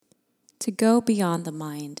To go beyond the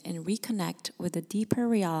mind and reconnect with the deeper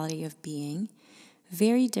reality of being,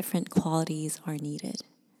 very different qualities are needed.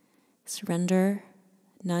 Surrender,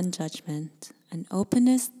 non-judgment, an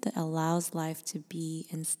openness that allows life to be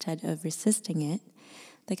instead of resisting it,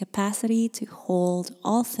 the capacity to hold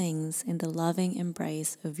all things in the loving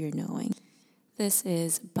embrace of your knowing. This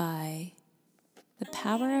is by The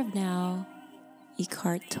Power of Now,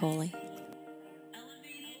 Eckhart Tolle.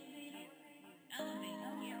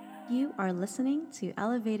 You are listening to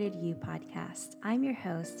Elevated You podcast. I'm your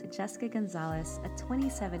host, Jessica Gonzalez, a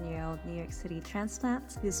 27-year-old New York City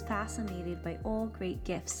transplant who's fascinated by all great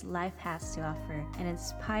gifts life has to offer and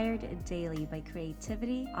inspired daily by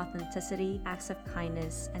creativity, authenticity, acts of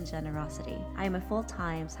kindness, and generosity. I am a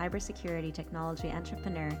full-time cybersecurity technology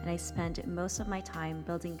entrepreneur, and I spend most of my time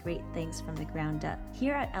building great things from the ground up.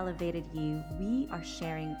 Here at Elevated You, we are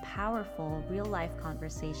sharing powerful, real-life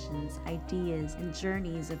conversations, ideas, and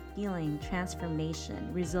journeys of healing, transformation,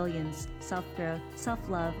 resilience, self-growth,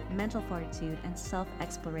 self-love, mental fortitude, and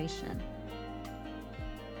self-exploration.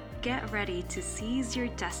 Get ready to seize your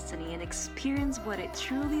destiny and experience what it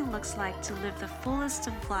truly looks like to live the fullest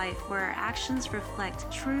of life, where our actions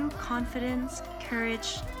reflect true confidence,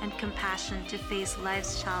 courage, and compassion to face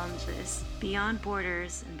life's challenges beyond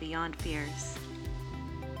borders and beyond fears.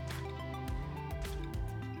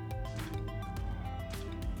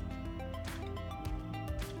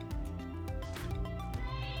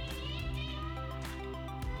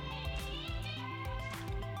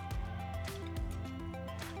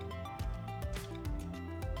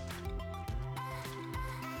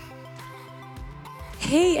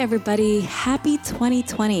 Hey everybody, happy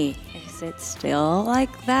 2020. Is it still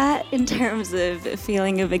like that in terms of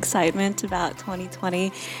feeling of excitement about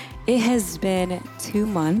 2020? It has been 2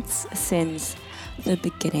 months since the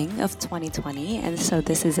beginning of 2020, and so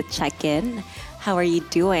this is a check-in. How are you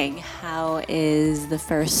doing? How is the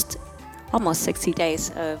first almost 60 days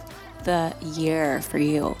of the year for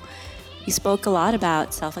you? We spoke a lot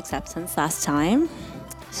about self-acceptance last time,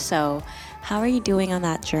 so how are you doing on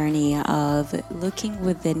that journey of looking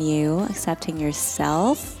within you, accepting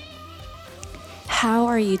yourself? How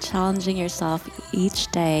are you challenging yourself each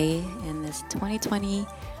day in this 2020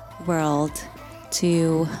 world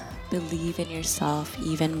to believe in yourself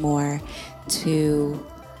even more, to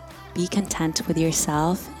be content with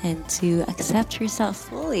yourself, and to accept yourself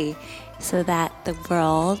fully so that the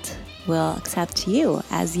world will accept you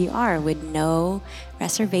as you are with no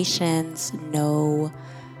reservations, no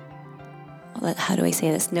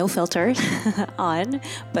filter on,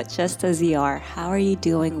 but just as you are. How are you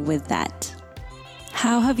doing with that?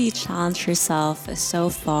 How have you challenged yourself so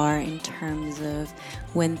far in terms of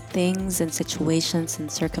when things and situations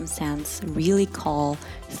and circumstance really call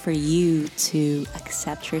for you to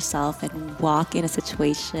accept yourself and walk in a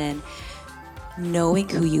situation knowing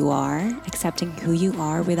who you are, accepting who you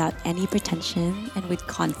are without any pretension and with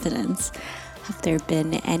confidence? Have there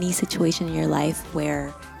been any situation in your life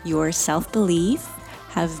where your self-belief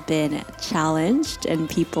have been challenged and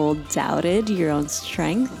people doubted your own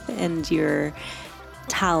strength and your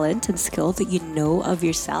talent and skill that you know of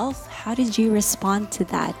yourself? How did you respond to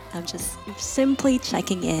that? I'm just simply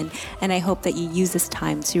checking in, and I hope that you use this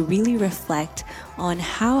time to really reflect on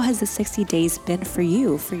how has the 60 days been for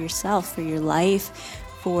you, for yourself, for your life,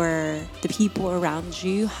 for the people around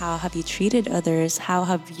you. How have you treated others? How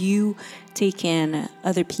have you taken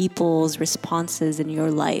other people's responses in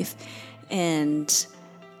your life? And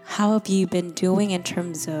how have you been doing in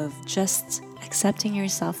terms of just accepting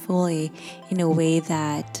yourself fully in a way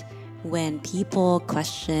that when people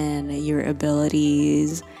question your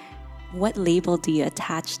abilities, what label do you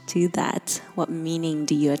attach to that? What meaning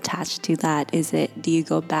do you attach to that? Do you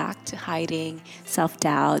go back to hiding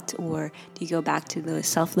self-doubt, or do you go back to the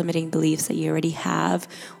self-limiting beliefs that you already have?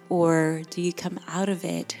 Or do you come out of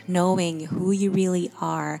it knowing who you really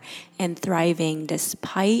are and thriving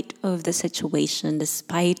despite the situation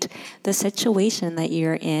that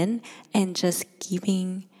you're in, and just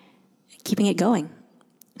keeping it going?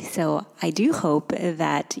 So I do hope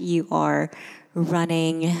that you are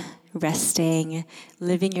running, resting,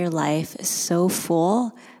 living your life so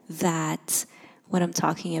full that what I'm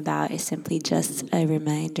talking about is simply just a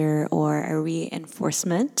reminder or a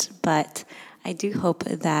reinforcement. But I do hope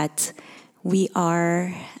that we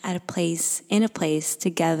are in a place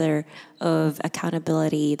together of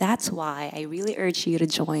accountability. That's why I really urge you to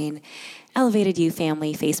join Elevated You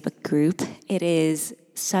Family Facebook group. It is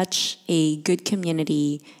such a good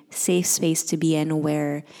community, safe space to be in,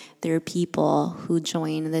 where there are people who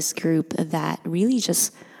join this group that really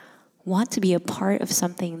just want to be a part of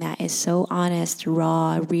something that is so honest,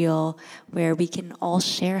 raw, real, where we can all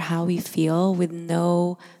share how we feel with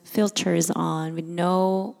no filters on, with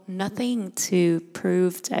nothing to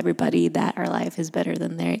prove to everybody that our life is better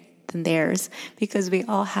than theirs, because we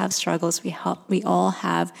all have struggles. We all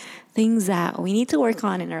have things that we need to work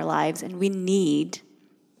on in our lives, and we need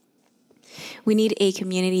a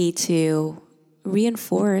community to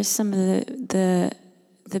reinforce some of the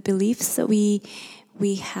beliefs that we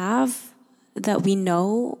have, that we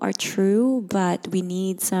know are true, but we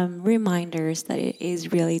need some reminders that it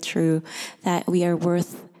is really true, that we are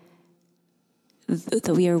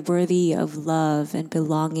worthy of love and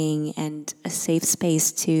belonging and a safe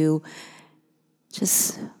space to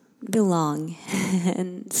just belong.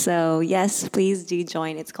 And so, yes, please do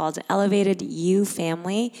join. It's called Elevated You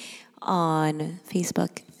Family on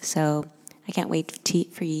Facebook. So I can't wait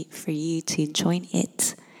for you to join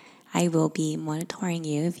it. I will be monitoring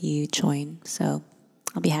you if you join. So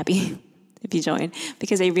I'll be happy if you join,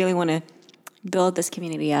 because I really want to build this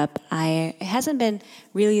community up. It hasn't been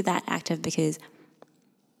really that active because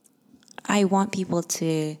I want people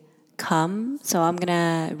to come. So I'm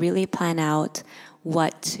going to really plan out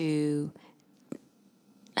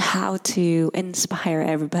how to inspire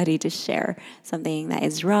everybody to share something that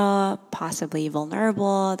is raw, possibly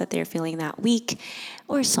vulnerable, that they're feeling that week,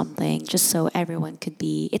 or something, just so everyone could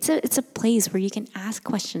be. It's a place where you can ask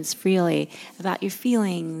questions freely about your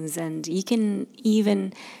feelings, and you can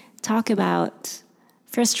even talk about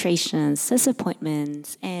frustrations,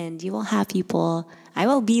 disappointments, and you will have people. I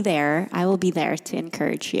will be there to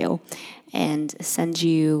encourage you and send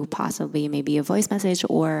you possibly maybe a voice message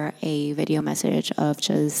or a video message of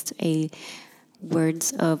just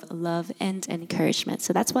words of love and encouragement.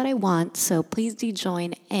 So that's what I want. So please do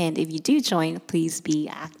join. And if you do join, please be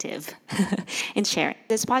active in sharing.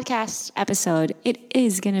 This podcast episode, it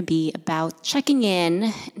is going to be about checking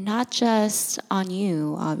in, not just on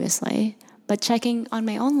you, obviously, but checking on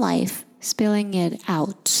my own life, spilling it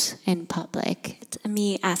out in public. Let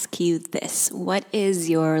me ask you this. What is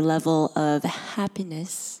your level of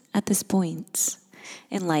happiness at this point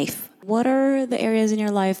in life? What are the areas in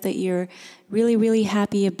your life that you're really, really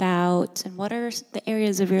happy about? And what are the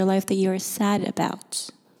areas of your life that you're sad about?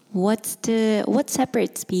 What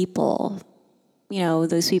separates people?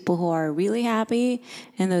 Those people who are really happy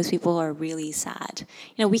and those people who are really sad.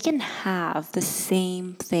 We can have the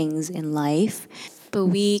same things in life, but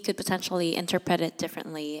we could potentially interpret it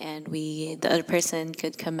differently, and the other person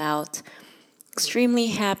could come out extremely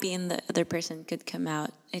happy and the other person could come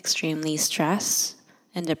out extremely stressed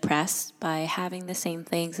and depressed by having the same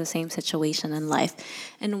things, the same situation in life.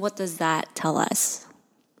 And what does that tell us?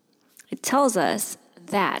 It tells us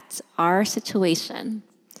that our situation,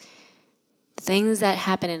 things that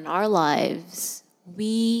happen in our lives,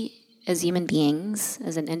 we as human beings,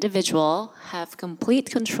 as an individual, have complete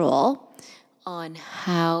control on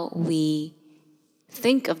how we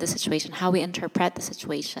think of the situation, how we interpret the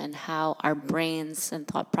situation, how our brains and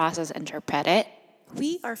thought process interpret it.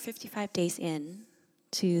 We are 55 days in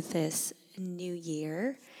to this new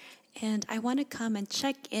year, and I want to come and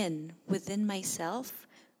check in within myself.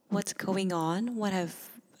 What's going on? What have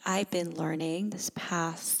I been learning this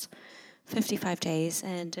past 55 days?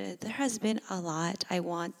 And there has been a lot. I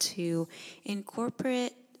want to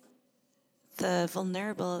incorporate the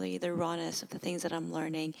vulnerability, the rawness of the things that I'm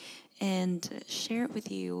learning, and share it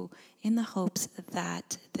with you in the hopes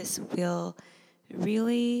that this will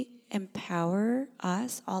really empower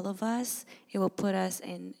us, all of us. It will put us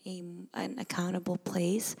in an accountable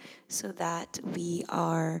place so that we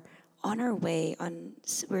are on our way,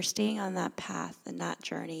 we're staying on that path and that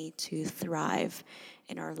journey to thrive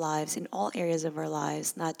in our lives, in all areas of our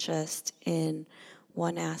lives, not just in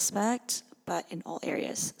one aspect, but in all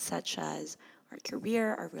areas, such as our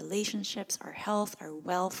career, our relationships, our health, our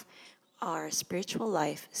wealth, our spiritual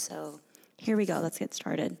life. So here we go. Let's get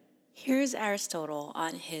started. Here's Aristotle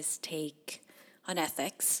on his take on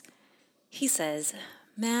ethics. He says,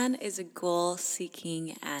 man is a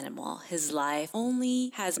goal-seeking animal. His life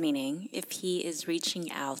only has meaning if he is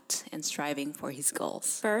reaching out and striving for his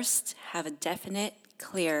goals. First, have a definite,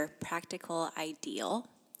 clear, practical ideal,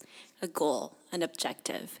 a goal, an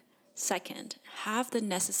objective. Second, have the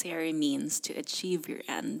necessary means to achieve your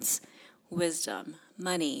ends, wisdom,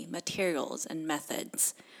 money, materials, and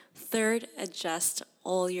methods. Third, adjust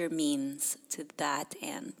all your means to that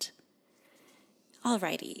end.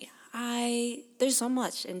 Alrighty, there's so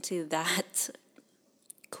much into that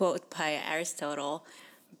quote by Aristotle,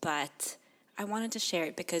 but I wanted to share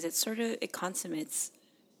it because it consummates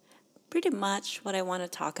pretty much what I want to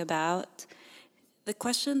talk about. The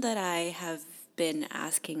question that I have been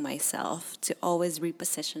asking myself to always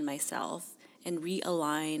reposition myself and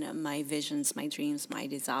realign my visions, my dreams, my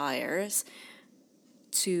desires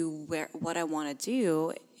to where what I want to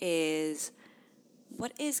do is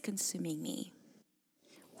what is consuming me?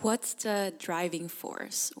 What's the driving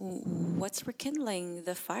force? What's rekindling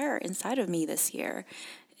the fire inside of me this year?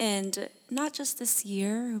 And not just this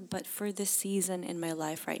year, but for this season in my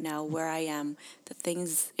life right now, where I am, the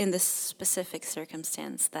things in this specific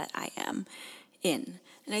circumstance that I am in.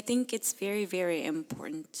 And I think it's very, very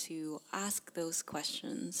important to ask those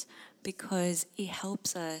questions because it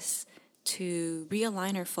helps us to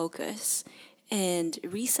realign our focus and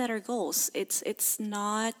reset our goals. It's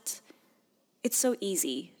so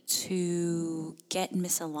easy to get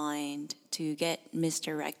misaligned, to get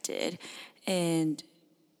misdirected, and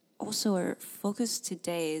also our focus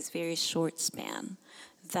today is very short span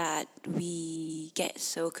that we get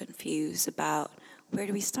so confused about where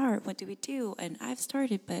do we start, what do we do, and I've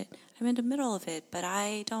started, but I'm in the middle of it, but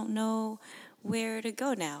I don't know where to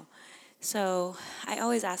go now. So I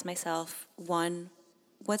always ask myself, one,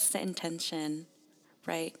 what's the intention,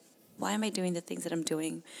 right? Why am I doing the things that I'm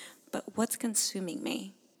doing? But what's consuming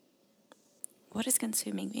me? What is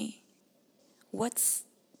consuming me? What's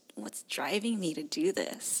driving me to do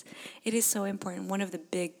this? It is so important. One of the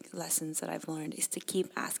big lessons that I've learned is to keep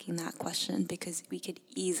asking that question because we could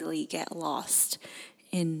easily get lost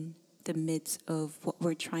in the midst of what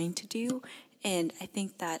we're trying to do. And I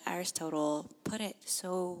think that Aristotle put it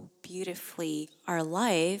so beautifully. Our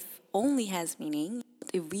life only has meaning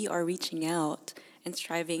if we are reaching out and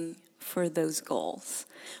striving for those goals,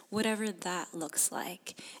 whatever that looks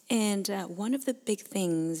like. And one of the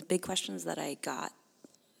big questions that I got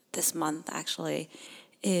this month actually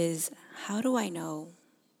is how do I know?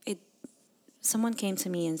 Someone came to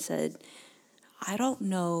me and said, I don't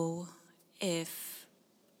know if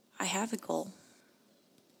I have a goal.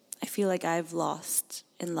 I feel like I've lost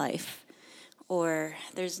in life, or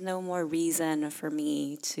there's no more reason for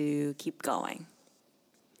me to keep going.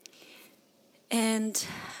 And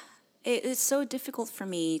it is so difficult for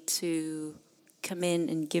me to come in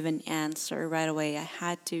and give an answer right away. I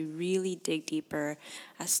had to really dig deeper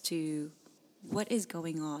as to what is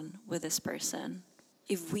going on with this person.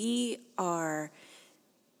 If we are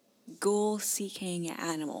goal-seeking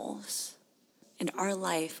animals and our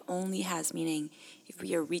life only has meaning if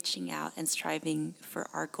we are reaching out and striving for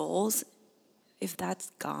our goals, if that's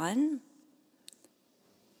gone,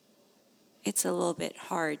 it's a little bit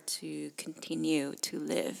hard to continue to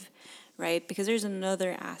live, right? Because there's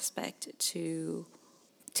another aspect to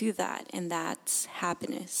that, and that's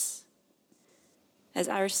happiness. As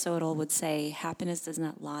Aristotle would say, happiness does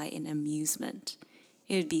not lie in amusement.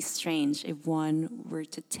 It would be strange if one were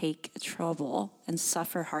to take trouble and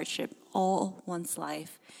suffer hardship all one's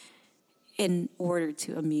life in order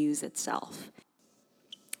to amuse itself.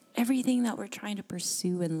 Everything that we're trying to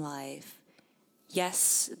pursue in life,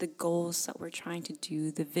 yes, the goals that we're trying to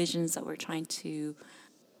do, the visions that we're trying to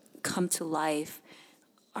come to life,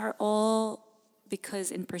 are all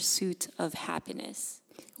because in pursuit of happiness.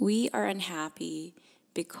 We are unhappy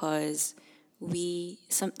because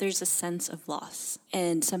there's a sense of loss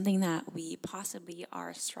and something that we possibly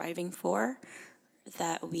are striving for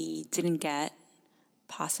that we didn't get,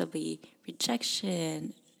 possibly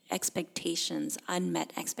rejection, expectations,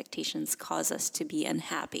 unmet expectations cause us to be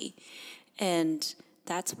unhappy. And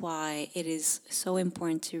that's why it is so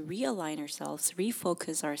important to realign ourselves,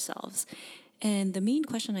 refocus ourselves. And the main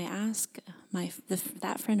question I ask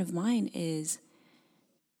that friend of mine is,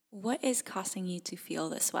 what is causing you to feel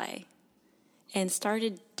this way? And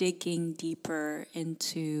started digging deeper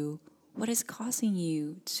into what is causing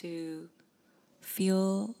you to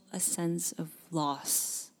feel a sense of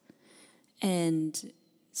loss. And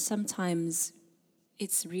sometimes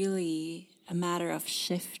it's really a matter of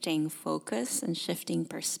shifting focus and shifting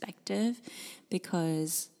perspective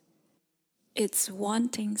because it's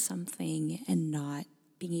wanting something and not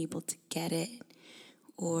being able to get it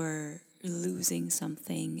or losing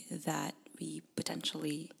something that we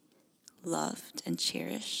potentially loved and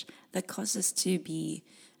cherished that causes us to be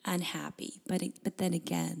unhappy. But then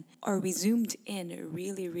again, are we zoomed in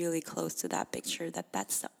really, really close to that picture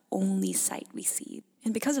that's the only sight we see?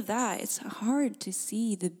 And because of that, it's hard to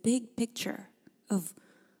see the big picture of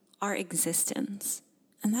our existence.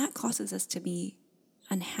 And that causes us to be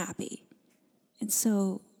unhappy. And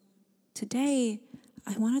so today,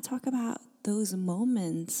 I want to talk about those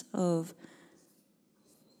moments of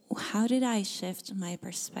how did I shift my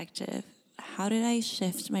perspective? How did I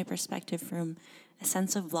shift my perspective from a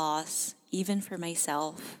sense of loss, even for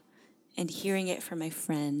myself, and hearing it from my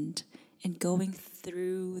friend, and going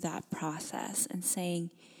through that process and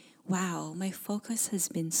saying, wow, my focus has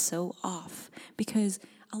been so off, because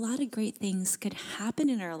a lot of great things could happen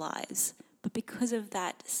in our lives. But because of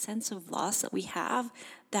that sense of loss that we have,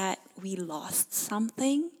 that we lost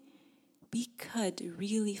something, we could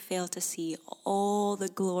really fail to see all the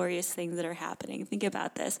glorious things that are happening. Think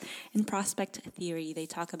about this. In prospect theory, they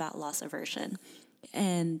talk about loss aversion.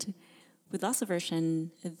 And with loss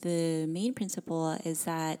aversion, the main principle is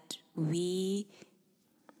that we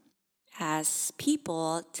as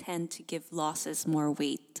people tend to give losses more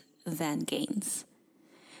weight than gains.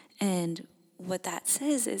 And what that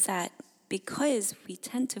says is that because we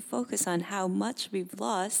tend to focus on how much we've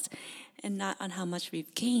lost and not on how much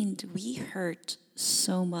we've gained, we hurt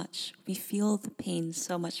so much. We feel the pain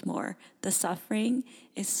so much more. The suffering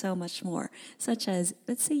is so much more. Such as,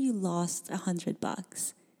 let's say you lost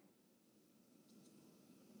 $100.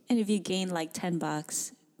 And if you gain like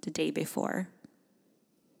 $10 the day before,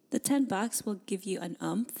 the $10 will give you an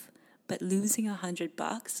umph, but losing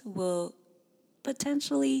 $100 will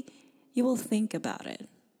potentially, you will think about it.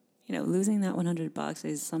 You know, losing that $100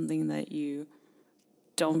 is something that you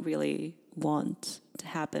don't really want to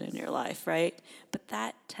happen in your life, right? But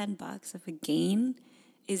that $10 of a gain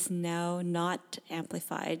is now not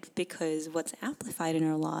amplified, because what's amplified in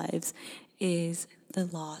our lives is the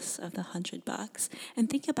loss of the $100. And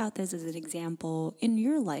think about this as an example in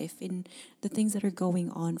your life, in the things that are going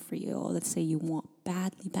on for you. Let's say you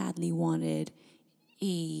badly wanted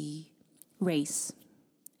a raise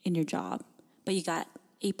in your job, but you got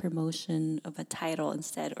a promotion of a title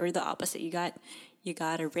instead, or the opposite. You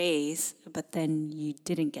got a raise, but then you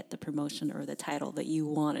didn't get the promotion or the title that you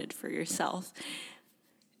wanted for yourself.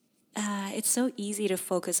 It's so easy to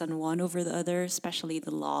focus on one over the other, especially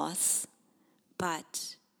the loss.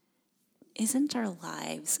 But isn't our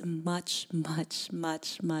lives much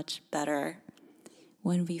better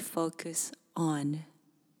when we focus on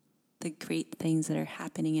the great things that are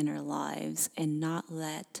happening in our lives and not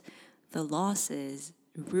let the losses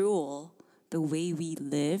rule the way we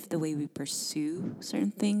live, the way we pursue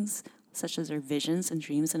certain things, such as our visions and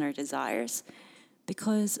dreams and our desires?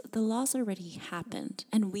 Because the loss already happened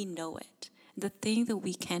and we know it. The thing that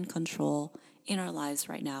we can control in our lives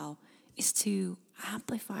right now is to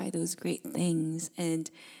amplify those great things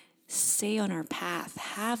and stay on our path,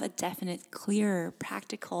 have a definite, clear,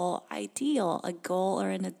 practical ideal, a goal or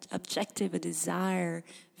an objective, a desire,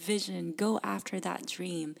 vision, go after that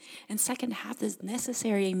dream. And second, have the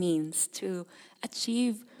necessary means to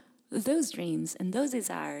achieve those dreams and those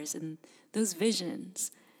desires and those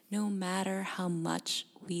visions, no matter how much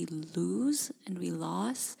we lose and we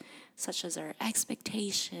lost, such as our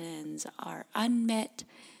expectations, our unmet,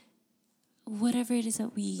 whatever it is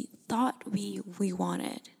that we thought we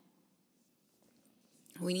wanted.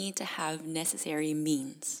 We need to have necessary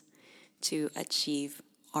means to achieve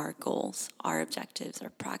our goals, our objectives,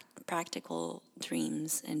 our practical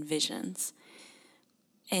dreams and visions.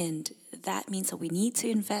 And that means that we need to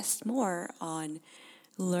invest more on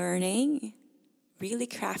learning, really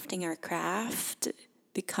crafting our craft,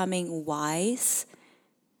 becoming wise,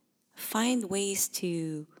 find ways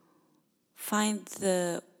to find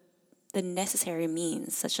the necessary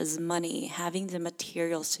means, such as money, having the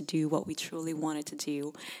materials to do what we truly wanted to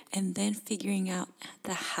do, and then figuring out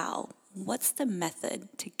the how. What's the method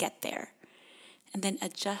to get there? And then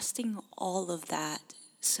adjusting all of that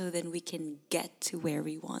so then we can get to where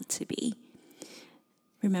we want to be.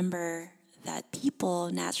 Remember that people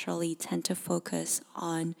naturally tend to focus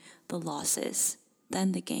on the losses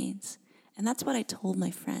than the gains. And that's what I told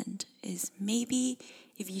my friend, is maybe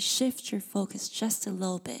if you shift your focus just a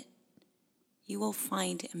little bit, you will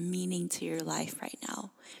find a meaning to your life right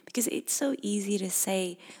now. Because it's so easy to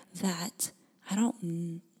say that I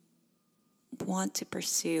don't want to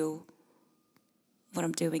pursue what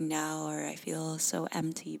I'm doing now, or I feel so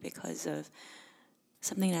empty because of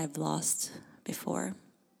something that I've lost before.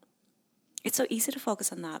 It's so easy to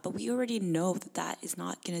focus on that, but we already know that that is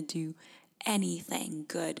not going to do anything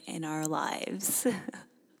good in our lives.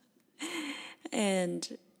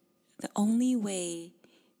 And the only way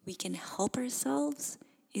we can help ourselves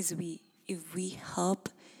is if we help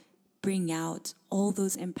bring out all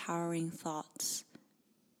those empowering thoughts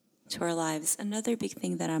to our lives. Another big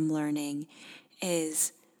thing that I'm learning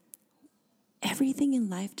is everything in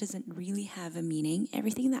life doesn't really have a meaning.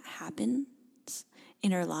 Everything that happens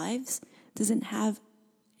in our lives doesn't have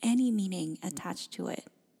any meaning attached to it.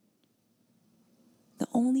 The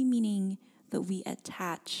only meaning that we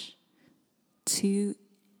attach to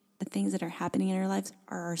the things that are happening in our lives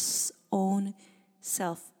are our own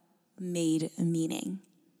self-made meaning.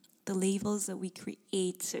 the labels that we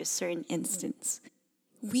create to a certain instance.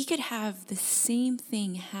 We could have the same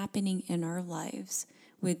thing happening in our lives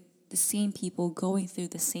with the same people going through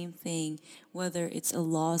the same thing, whether it's a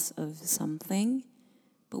loss of something,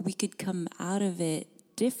 but we could come out of it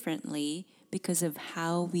differently because of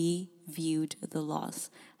how we viewed the loss,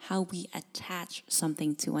 how we attach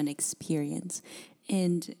something to an experience.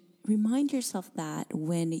 And remind yourself that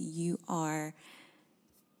when you are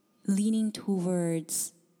leaning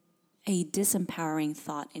towards a disempowering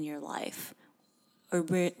thought in your life, or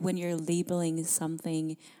when you're labeling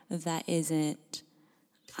something that isn't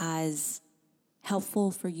as helpful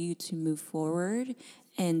for you to move forward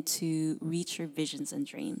and to reach your visions and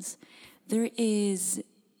dreams, there is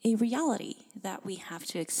a reality that we have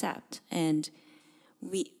to accept, and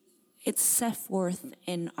it's set forth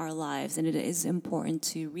in our lives, and it is important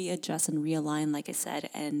to readjust and realign, like I said,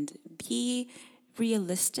 and be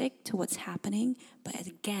realistic to what's happening. But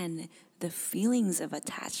again, the feelings of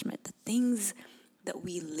attachment, the things that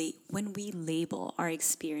when we label our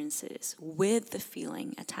experiences with the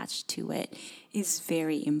feeling attached to it, is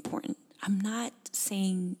very important. I'm not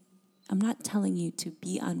telling you to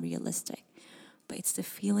be unrealistic, but it's the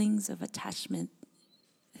feelings of attachment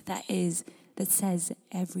that says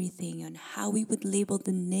everything on how we would label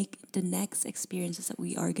the next experiences that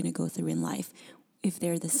we are going to go through in life, if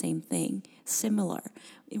they're the same thing, similar.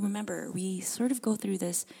 Remember, we sort of go through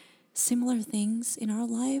this similar things in our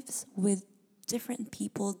lives with different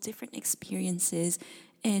people, different experiences,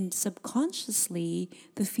 and subconsciously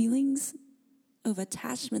the feelings of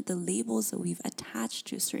attachment, the labels that we've attached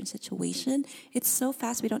to a certain situation, it's so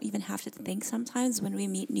fast we don't even have to think. Sometimes when we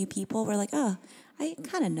meet new people, we're like, oh, I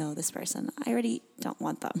kind of know this person. I already don't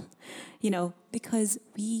want them, because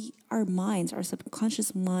our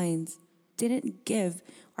subconscious minds didn't give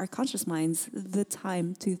our conscious minds the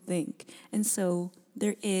time to think. And so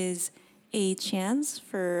there is a chance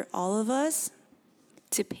for all of us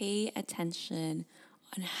to pay attention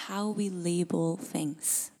on how we label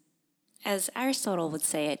things. As Aristotle would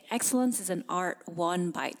say it, excellence is an art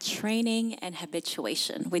won by training and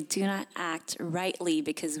habituation. We do not act rightly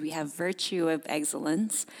because we have virtue of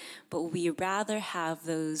excellence, but we rather have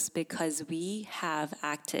those because we have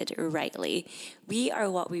acted rightly. We are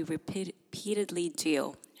what we repeatedly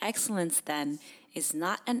do. Excellence, then, is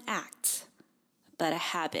not an act, but a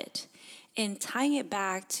habit. In tying it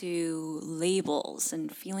back to labels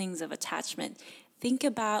and feelings of attachment, think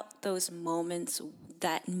about those moments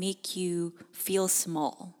that make you feel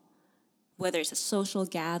small, whether it's a social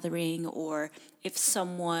gathering or if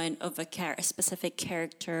someone of a specific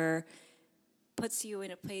character puts you in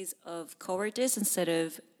a place of cowardice instead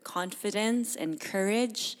of confidence and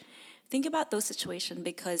courage. Think about those situations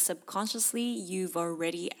because subconsciously you've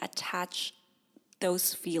already attached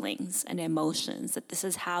those feelings and emotions that this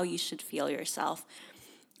is how you should feel yourself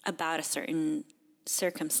about a certain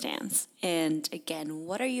circumstance. And again,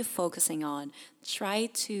 what are you focusing on? Try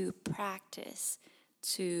to practice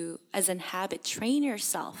as an habit, train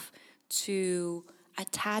yourself to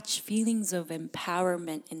attach feelings of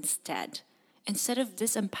empowerment instead of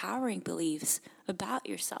disempowering beliefs about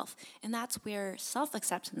yourself. And that's where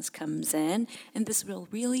self-acceptance comes in. And this will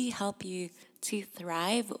really help you to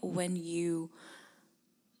thrive when you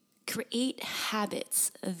create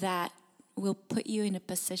habits that will put you in a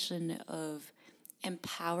position of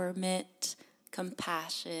empowerment,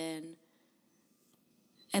 compassion,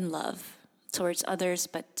 and love towards others,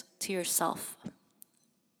 but to yourself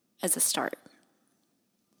as a start.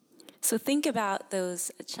 So think about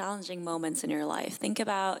those challenging moments in your life. Think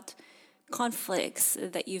about conflicts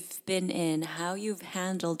that you've been in, how you've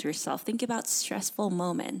handled yourself. Think about stressful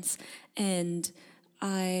moments. And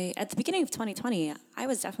at the beginning of 2020, I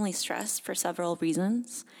was definitely stressed for several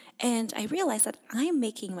reasons. And I realized that I'm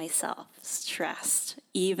making myself stressed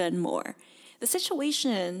even more. The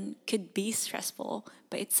situation could be stressful,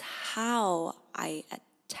 but it's how I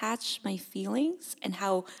attach my feelings and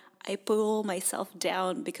how I pull myself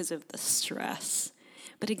down because of the stress.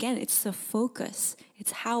 But again, it's the focus.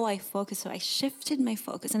 It's how I focus. So I shifted my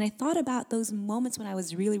focus and I thought about those moments when I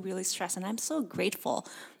was really, really stressed. And I'm so grateful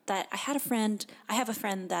that I have a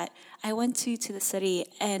friend that I went to the city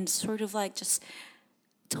and sort of like just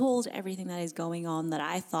told everything that is going on that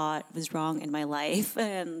I thought was wrong in my life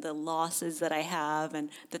and the losses that I have and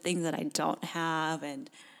the things that I don't have and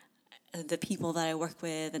the people that I work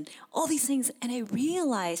with and all these things. And I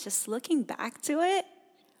realized just looking back to it,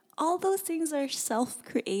 all those things are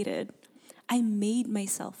self-created. I made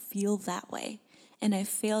myself feel that way. And I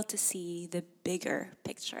failed to see the bigger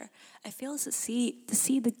picture. I failed to see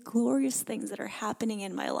the glorious things that are happening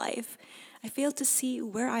in my life. I failed to see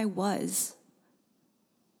where I was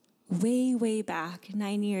way back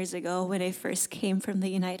 9 years ago when I first came from the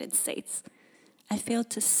United States. I failed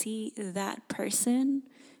to see that person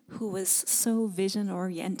who was so vision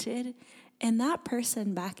oriented. And that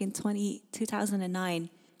person back in 2009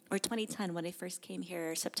 or 2010, when I first came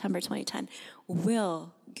here, September 2010,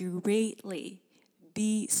 will greatly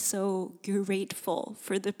be so grateful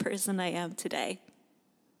for the person I am today.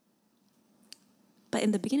 But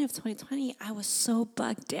in the beginning of 2020, I was so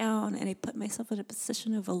bogged down and I put myself in a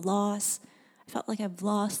position of a loss. I felt like I've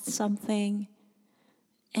lost something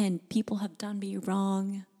and people have done me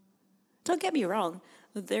wrong. Don't get me wrong,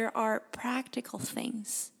 there are practical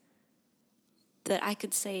things that I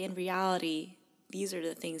could say in reality, these are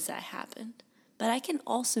the things that happened. But I can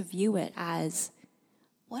also view it as,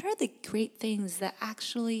 what are the great things that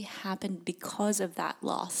actually happened because of that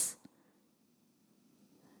loss?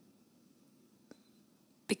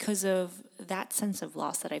 Because of that sense of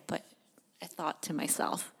loss that I thought to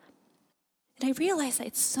myself. And I realized that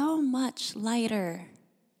it's so much lighter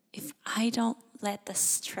if I don't let the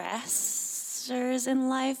stressors in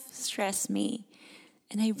life stress me.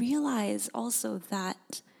 And I realize also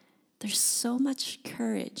that there's so much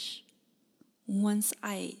courage once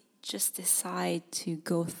I just decide to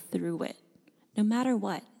go through it, no matter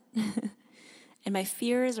what. And my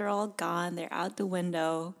fears are all gone, they're out the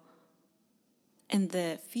window. And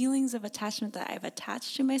the feelings of attachment that I've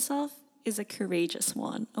attached to myself is a courageous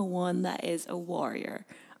one, a one that is a warrior.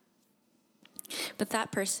 But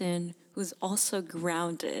that person who's also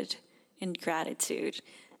grounded in gratitude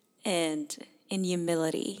and in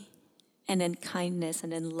humility and in kindness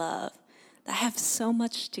and in love, that I have so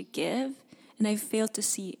much to give, and I fail to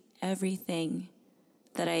see everything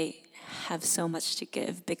that I have so much to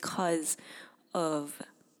give because of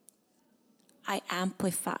I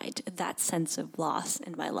amplified that sense of loss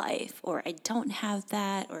in my life, or I don't have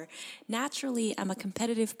that, or naturally I'm a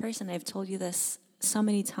competitive person. I've told you this so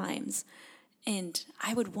many times, and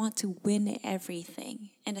I would want to win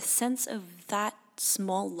everything. And a sense of that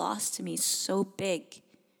small loss to me is so big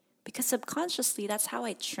because subconsciously that's how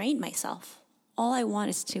I trained myself. All I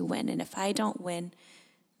want is to win, and if I don't win,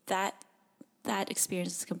 that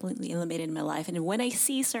experience is completely eliminated in my life. And when I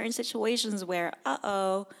see certain situations where,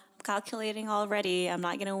 I'm calculating already, I'm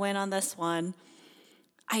not going to win on this one,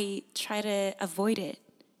 I try to avoid it.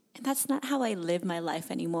 And that's not how I live my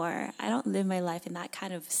life anymore. I don't live my life in that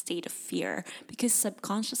kind of state of fear because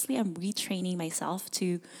subconsciously I'm retraining myself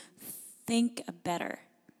to think better.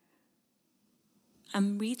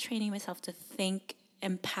 I'm retraining myself to think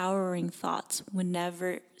empowering thoughts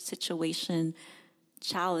whenever situation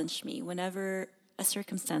challenge me, whenever a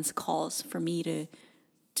circumstance calls for me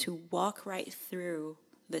to walk right through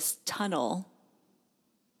this tunnel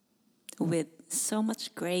with so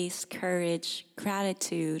much grace, courage,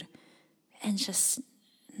 gratitude, and just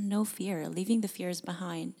no fear, leaving the fears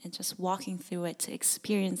behind and just walking through it to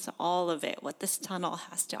experience all of it, what this tunnel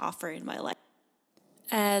has to offer in my life.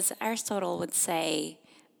 As Aristotle would say,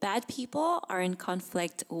 bad people are in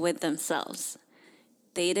conflict with themselves.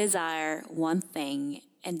 They desire one thing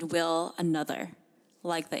and will another,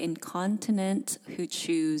 like the incontinent who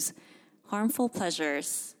choose harmful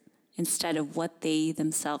pleasures instead of what they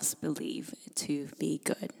themselves believe to be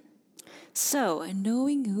good. So,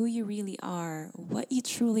 knowing who you really are, what you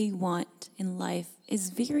truly want in life is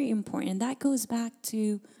very important. And that goes back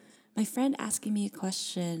to my friend asking me a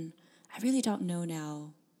question. I really don't know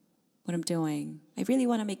now what I'm doing. I really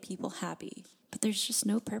want to make people happy, but there's just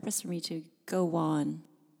no purpose for me to go on.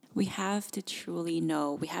 We have to truly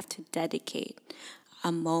know. We have to dedicate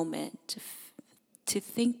a moment to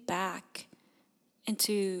think back and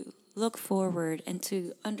to look forward and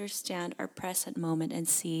to understand our present moment and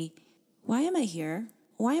see, why am I here?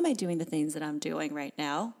 Why am I doing the things that I'm doing right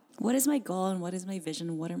now? What is my goal and what is my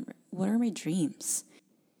vision? What are my dreams?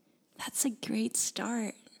 That's a great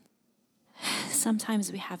start.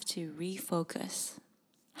 Sometimes we have to refocus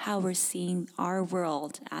how we're seeing our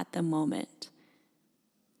world at the moment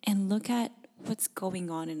and look at what's going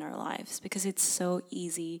on in our lives, because it's so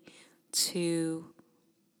easy to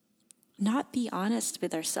not be honest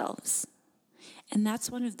with ourselves. And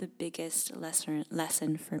that's one of the biggest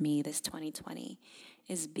lesson for me this 2020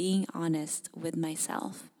 is being honest with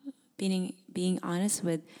myself, being honest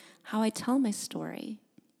with how I tell my story,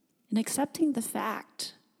 and accepting the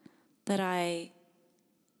fact that I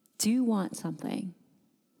do want something.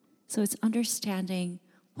 So it's understanding,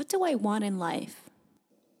 what do I want in life?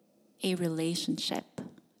 A relationship,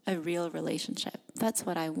 a real relationship. That's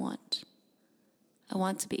what I want. I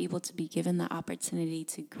want to be able to be given the opportunity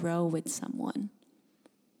to grow with someone,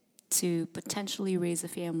 to potentially raise a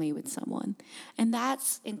family with someone. And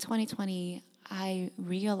that's, in 2020, I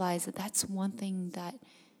realized that that's one thing that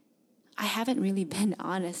I haven't really been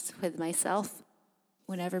honest with myself.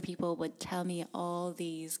 Whenever people would tell me all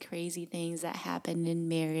these crazy things that happen in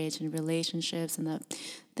marriage and relationships and the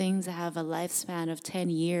things that have a lifespan of 10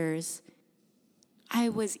 years, I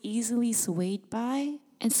was easily swayed by.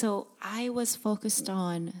 And so I was focused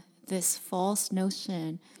on this false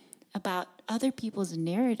notion about other people's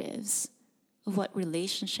narratives of what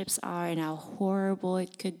relationships are and how horrible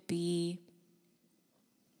it could be.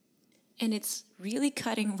 And it's really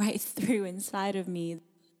cutting right through inside of me. The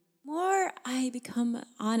more I become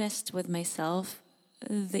honest with myself,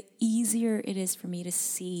 the easier it is for me to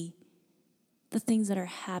see the things that are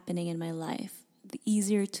happening in my life. The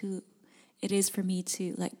easier it is for me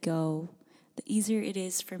to let go. The easier it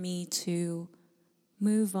is for me to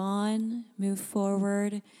move on, move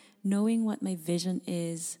forward, knowing what my vision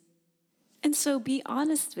is. And so be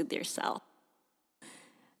honest with yourself.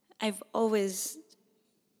 I've always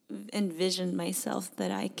envisioned myself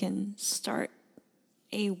that I can start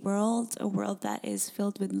a world that is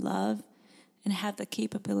filled with love and have the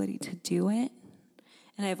capability to do it.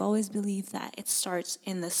 And I've always believed that it starts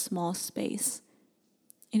in the small space,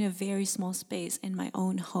 in a very small space in my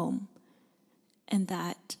own home, and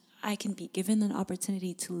that I can be given an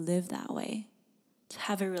opportunity to live that way, to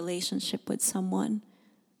have a relationship with someone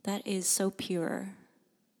that is so pure,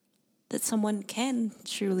 that someone can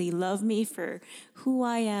truly love me for who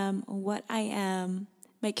I am, what I am,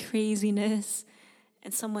 my craziness,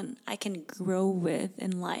 and someone I can grow with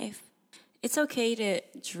in life. It's okay to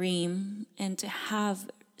dream and to have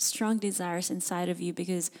strong desires inside of you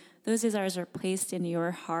because those desires are placed in your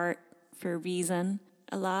heart for a reason.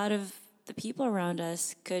 A lot of the people around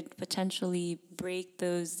us could potentially break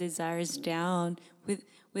those desires down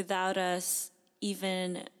without us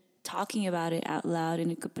even talking about it out loud,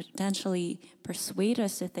 and it could potentially persuade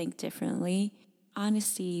us to think differently.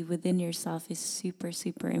 Honesty within yourself is super,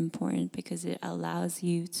 super important because it allows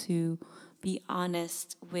you to be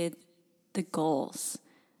honest with the goals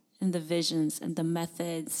and the visions and the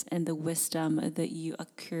methods and the wisdom that you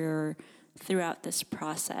occur throughout this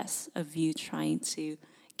process of you trying to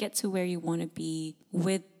get to where you want to be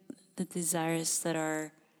with the desires that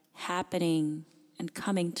are happening and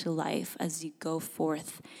coming to life as you go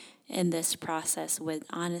forth in this process with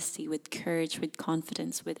honesty, with courage, with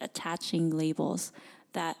confidence, with attaching labels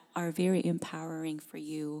that are very empowering for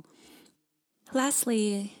you.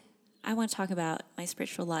 Lastly, I want to talk about my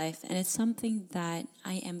spiritual life, and it's something that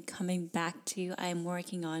I am coming back to. I'm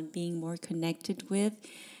working on being more connected with.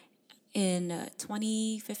 In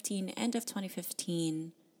 2015, end of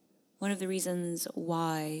 2015, one of the reasons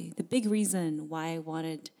why, the big reason why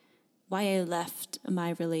I left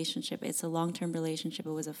my relationship, it's a long-term relationship,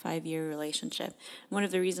 it was a 5-year relationship. One of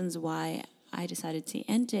the reasons why I decided to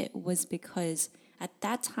end it was because at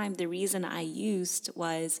that time, the reason I used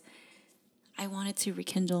was I wanted to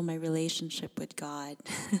rekindle my relationship with God.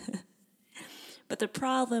 But the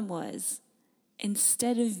problem was,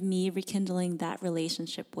 instead of me rekindling that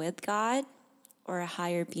relationship with God or a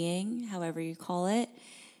higher being, however you call it,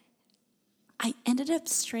 I ended up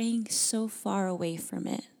straying so far away from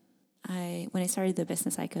it. When I started the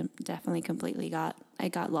business, I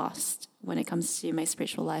got lost when it comes to my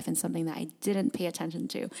spiritual life and something that I didn't pay attention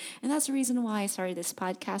to. And that's the reason why I started this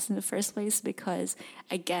podcast in the first place, because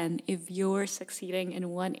again, if you're succeeding in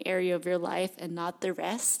one area of your life and not the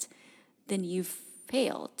rest, then you've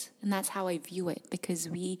failed. And that's how I view it, because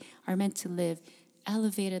we are meant to live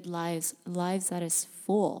elevated lives that is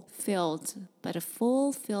filled. But a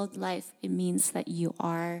fulfilled life, it means that you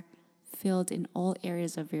are filled in all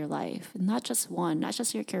areas of your life, not just one, not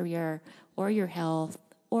just your career or your health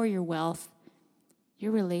or your wealth,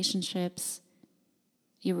 your relationships,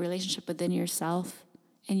 your relationship within yourself,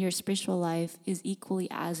 and your spiritual life is equally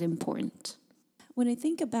as important. When I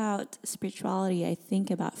think about spirituality, I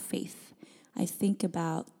think about faith. I think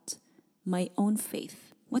about my own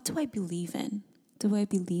faith. What do I believe in? Do I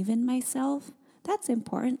believe in myself? That's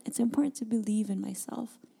important. It's important to believe in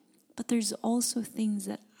myself. But there's also things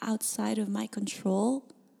that outside of my control,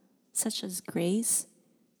 such as grace,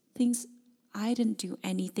 things I didn't do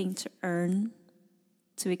anything to earn,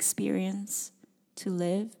 to experience, to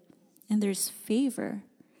live. And there's favor,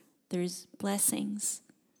 there's blessings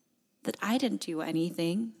that I didn't do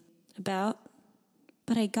anything about,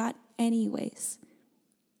 but I got anyways.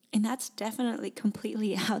 And that's definitely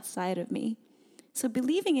completely outside of me. So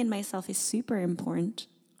believing in myself is super important.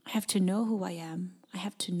 I have to know who I am. I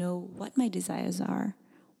have to know what my desires are,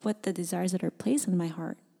 what the desires that are placed in my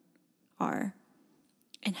heart are,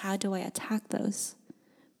 and how do I attack those.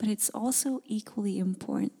 But it's also equally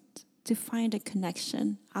important to find a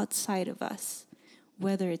connection outside of us,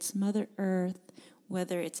 whether it's Mother Earth,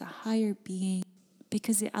 whether it's a higher being,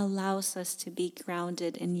 because it allows us to be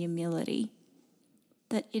grounded in humility.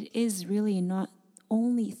 That it is really not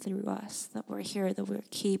only through us that we're here, that we're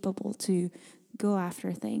capable to go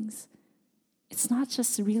after things. It's not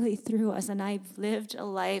just really through us. And I've lived a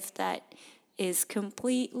life that is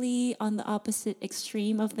completely on the opposite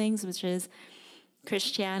extreme of things, which is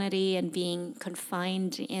Christianity and being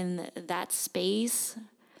confined in that space.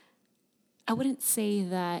 I wouldn't say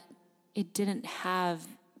that it didn't have,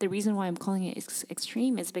 the reason why I'm calling it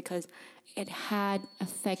extreme is because it had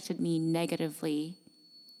affected me negatively,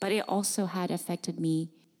 but it also had affected me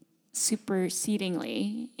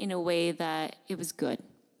supersedingly in a way that it was good.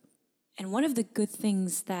 And one of the good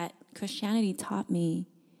things that Christianity taught me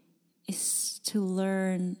is to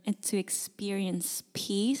learn and to experience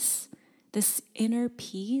peace, this inner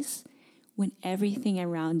peace, when everything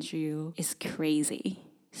around you is crazy,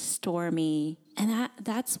 stormy. And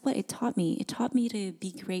that's what it taught me. It taught me to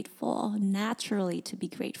be grateful, naturally to be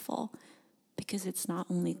grateful, because it's not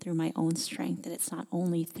only through my own strength and it's not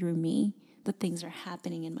only through me that things are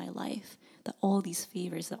happening in my life, that all these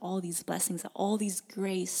favors, that all these blessings, that all these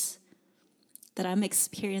grace that I'm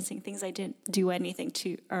experiencing, things I didn't do anything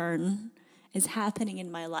to earn, is happening in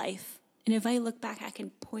my life. And if I look back, I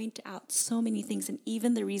can point out so many things. And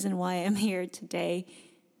even the reason why I'm here today,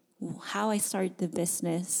 how I started the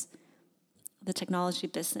business, the technology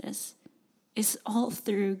business, is all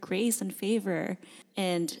through grace and favor.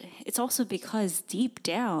 And it's also because deep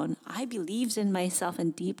down, I believed in myself.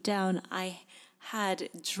 And deep down, I had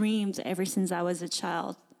dreams ever since I was a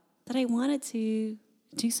child that I wanted to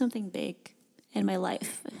do something big in my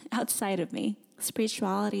life outside of me.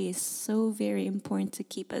 Spirituality is so very important to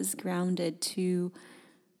keep us grounded, to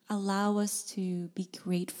allow us to be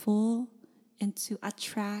grateful and to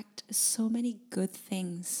attract so many good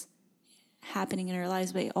things happening in our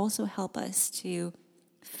lives, but it also help us to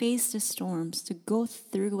face the storms, to go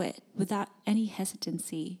through it without any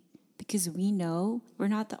hesitancy, because we know we're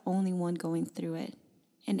not the only one going through it.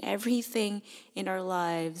 And everything in our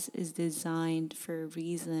lives is designed for a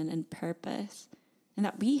reason and purpose, and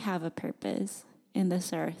that we have a purpose in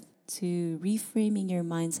this earth. To reframing your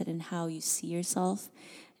mindset and how you see yourself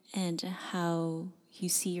and how you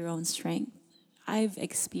see your own strength. I've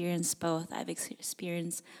experienced both. I've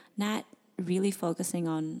experienced not really focusing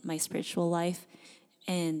on my spiritual life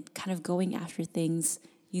and kind of going after things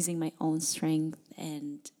using my own strength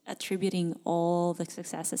and attributing all the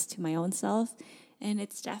successes to my own self. And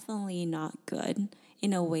it's definitely not good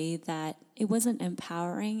in a way that it wasn't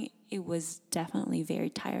empowering. It was definitely very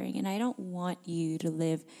tiring. And I don't want you to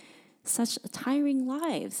live such tiring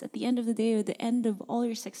lives at the end of the day, or the end of all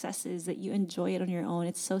your successes, that you enjoy it on your own.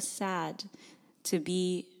 It's so sad to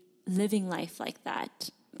be living life like that,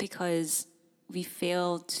 because we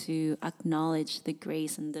fail to acknowledge the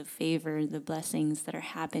grace and the favor and the blessings that are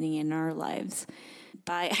happening in our lives.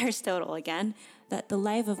 By Aristotle again, that the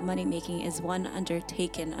life of money making is one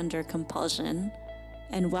undertaken under compulsion,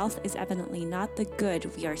 and wealth is evidently not the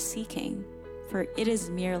good we are seeking, for it is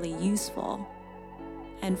merely useful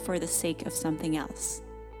and for the sake of something else.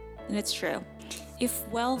 And it's true. If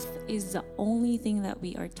wealth is the only thing that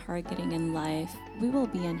we are targeting in life, we will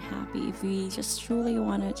be unhappy. If we just truly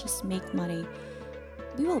want to just make money,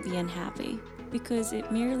 we will be unhappy, because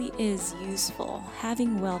it merely is useful.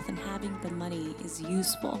 Having wealth and having the money is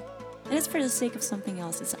useful. And it's for the sake of something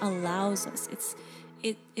else. It allows us.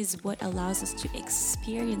 It is what allows us to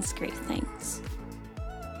experience great things.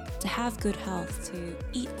 To have good health, to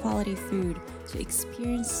eat quality food, to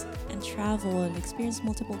experience and travel and experience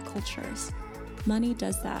multiple cultures. Money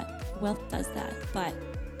does that, wealth does that, but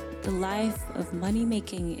the life of money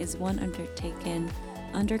making is one undertaken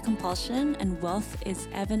under compulsion, and wealth is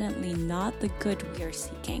evidently not the good we are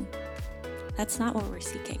seeking. That's not what we're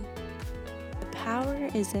seeking. The power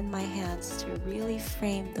is in my hands to really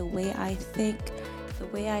frame the way I think, the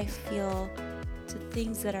way I feel, to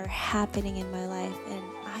things that are happening in my life, and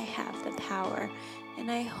I have the power. And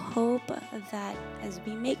I hope that as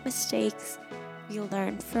we make mistakes, we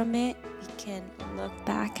learn from it, we can look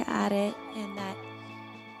back at it, and that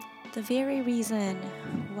the very reason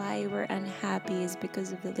why we're unhappy is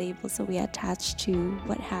because of the labels that we attach to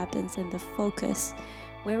what happens, and the focus,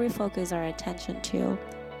 where we focus our attention to.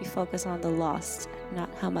 We focus on the lost, not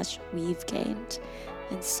how much we've gained.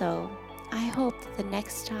 And so I hope that the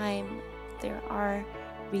next time there are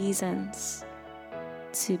reasons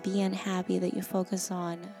to be unhappy, that you focus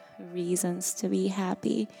on reasons to be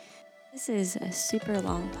happy. This is a super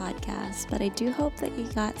long podcast, but I do hope that you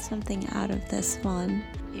got something out of this one.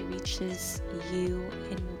 It reaches you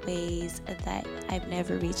in ways that I've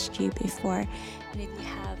never reached you before. And if you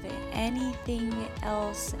have anything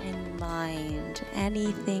else in mind,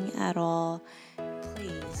 anything at all,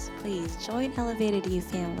 please join Elevated You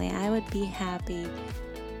family. I would be happy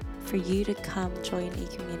for you to come join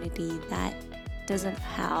a community that doesn't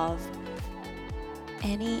have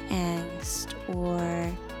any angst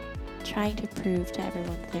or trying to prove to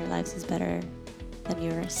everyone that their lives is better than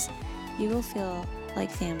yours. You will feel like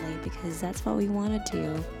family because that's what we want to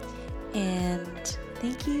do. And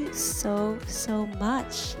thank you so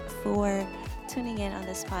much for tuning in on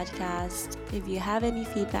this podcast. If you have any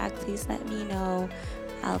feedback, please let me know.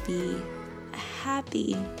 I'll be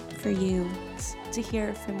happy for you to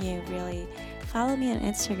hear from you, really. Follow me on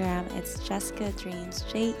Instagram. It's Jessica Dreams,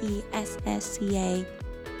 Jessca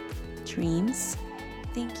Dreams.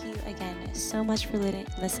 Thank you again so much for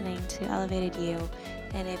listening to Elevated You.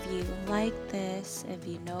 And if you like this, if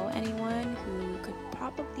you know anyone who could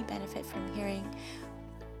probably benefit from hearing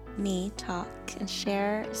me talk and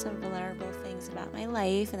share some vulnerable things about my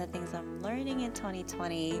life and the things I'm learning in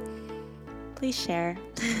 2020, please share.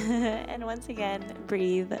 And once again,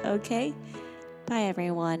 breathe, okay? Bye,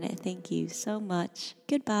 everyone. Thank you so much.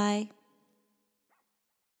 Goodbye.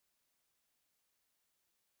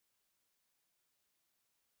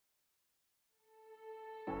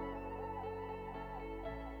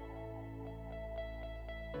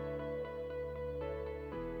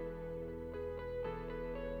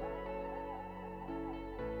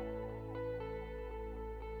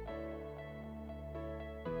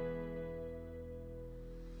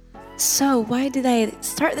 So, why did I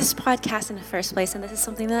start this podcast in the first place? And this is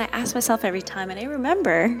something that I ask myself every time. And I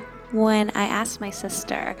remember when I asked my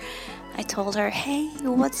sister, I told her, hey,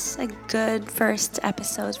 what's a good first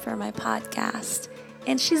episode for my podcast?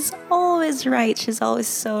 And she's always right. She's always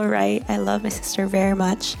so right. I love my sister very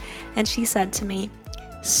much. And she said to me,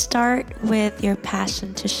 start with your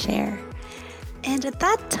passion to share. And at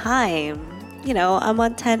that time, I'm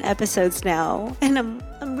on 10 episodes now, and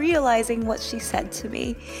I'm realizing what she said to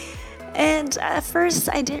me. And at first,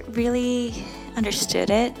 I didn't really understood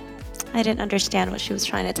it. I didn't understand what she was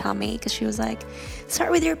trying to tell me because she was like,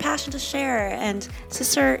 start with your passion to share. And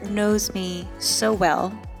sister knows me so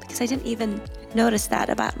well because I didn't even notice that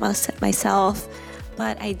about myself.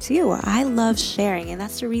 But I do. I love sharing. And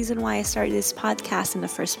that's the reason why I started this podcast in the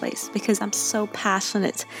first place, because I'm so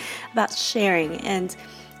passionate about sharing. And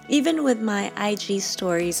even with my IG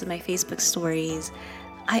stories and my Facebook stories,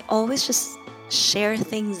 I always just share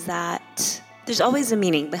things that there's always a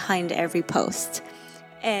meaning behind every post.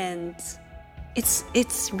 And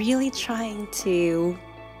it's really trying to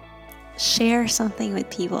share something with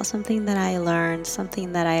people, something that I learned,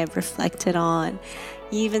 something that I have reflected on,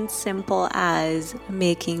 even simple as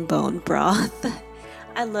making bone broth.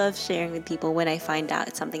 I love sharing with people when I find out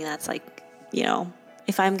it's something that's like,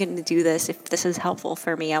 if I'm going to do this, if this is helpful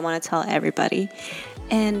for me, I want to tell everybody.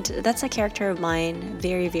 And that's a character of mine,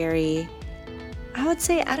 very, very, I would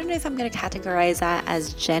say, I don't know if I'm going to categorize that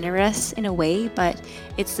as generous in a way, but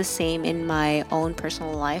it's the same in my own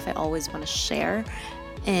personal life. I always want to share,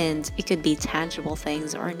 and it could be tangible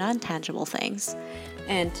things or non-tangible things.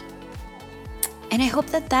 And I hope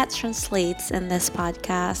that translates in this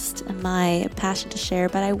podcast, my passion to share,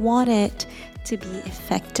 but I want it to be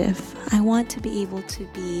effective. I want to be able to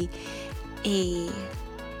be a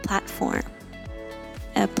platform,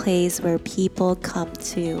 a place where people come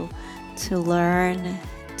to learn,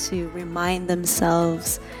 to remind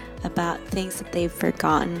themselves about things that they've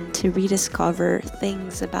forgotten, to rediscover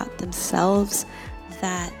things about themselves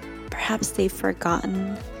that perhaps they've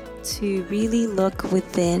forgotten, to really look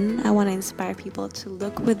within. I want to inspire people to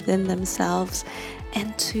look within themselves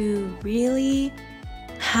and to really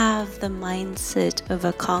have the mindset of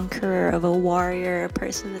a conqueror, of a warrior, a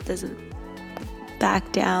person that doesn't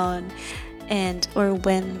back down, or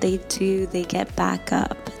when they do, they get back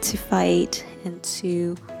up to fight and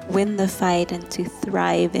to win the fight and to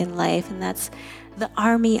thrive in life. And that's the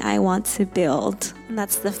army I want to build, and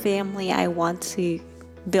that's the family I want to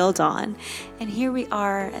build on. And here we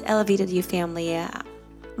are at Elevated You family.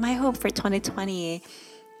 My hope for 2020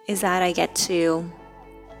 is that I get to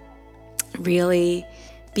really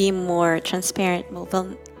be more transparent,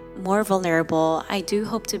 more vulnerable. I do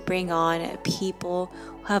hope to bring on people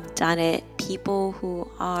who have done it, people who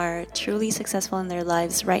are truly successful in their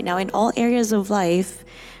lives right now in all areas of life.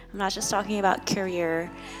 I'm not just talking about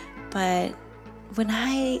career, but when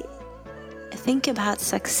I think about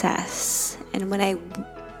success and when I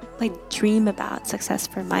dream about success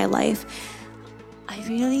for my life, I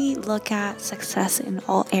really look at success in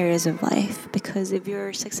all areas of life, because if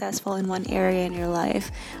you're successful in one area in your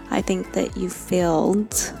life, I think that you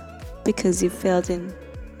failed because you failed in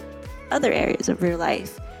other areas of your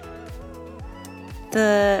life.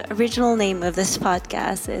 The original name of this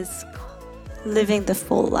podcast is Living the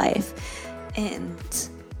Full Life, and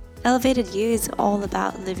Elevated You is all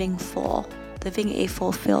about living full, living a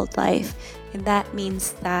fulfilled life. And that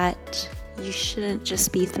means that you shouldn't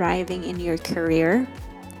just be thriving in your career,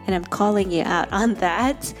 and I'm calling you out on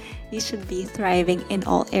that. You should be thriving in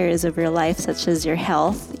all areas of your life, such as your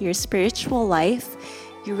health, your spiritual life,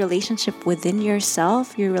 your relationship within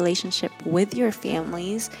yourself, your relationship with your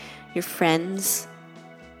families, your friends.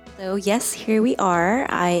 So yes, here we are.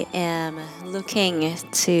 I am looking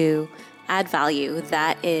to add value.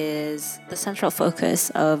 That is the central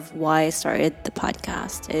focus of why I started the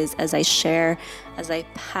podcast, is as I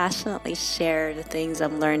passionately share the things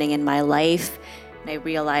I'm learning in my life. And I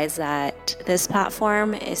realize that this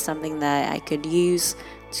platform is something that I could use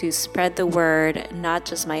to spread the word, not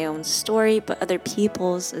just my own story, but other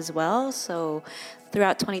people's as well. So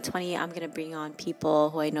throughout 2020, I'm going to bring on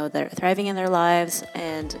people who I know that are thriving in their lives,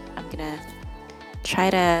 and I'm going to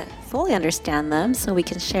try to fully understand them so we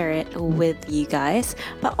can share it with you guys,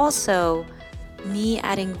 but also me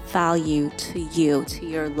adding value to you, to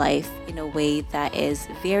your life, in a way that is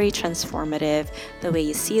very transformative. The way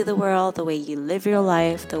you see the world, the way you live your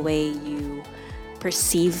life, the way you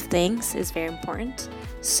perceive things is very important.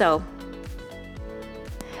 So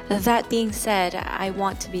that being said, I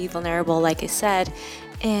want to be vulnerable, like I said,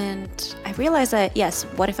 and I realized that, yes,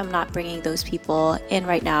 what if I'm not bringing those people in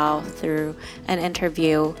right now through an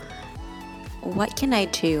interview? What can I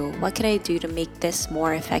do? What can I do to make this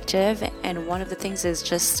more effective? And one of the things is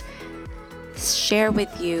just share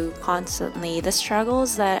with you constantly the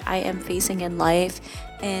struggles that I am facing in life,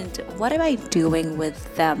 and what am I doing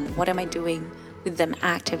with them? What am I doing with them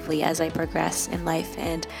actively as I progress in life?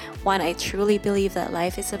 And one, I truly believe that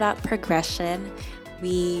life is about progression.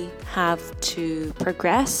 We have to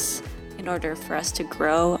progress in order for us to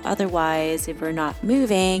grow. Otherwise, if we're not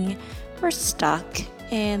moving, we're stuck,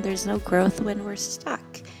 and there's no growth when we're stuck.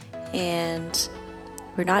 And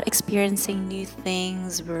we're not experiencing new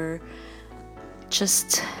things. We're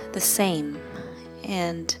just the same.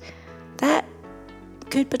 And that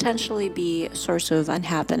could potentially be a source of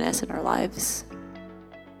unhappiness in our lives.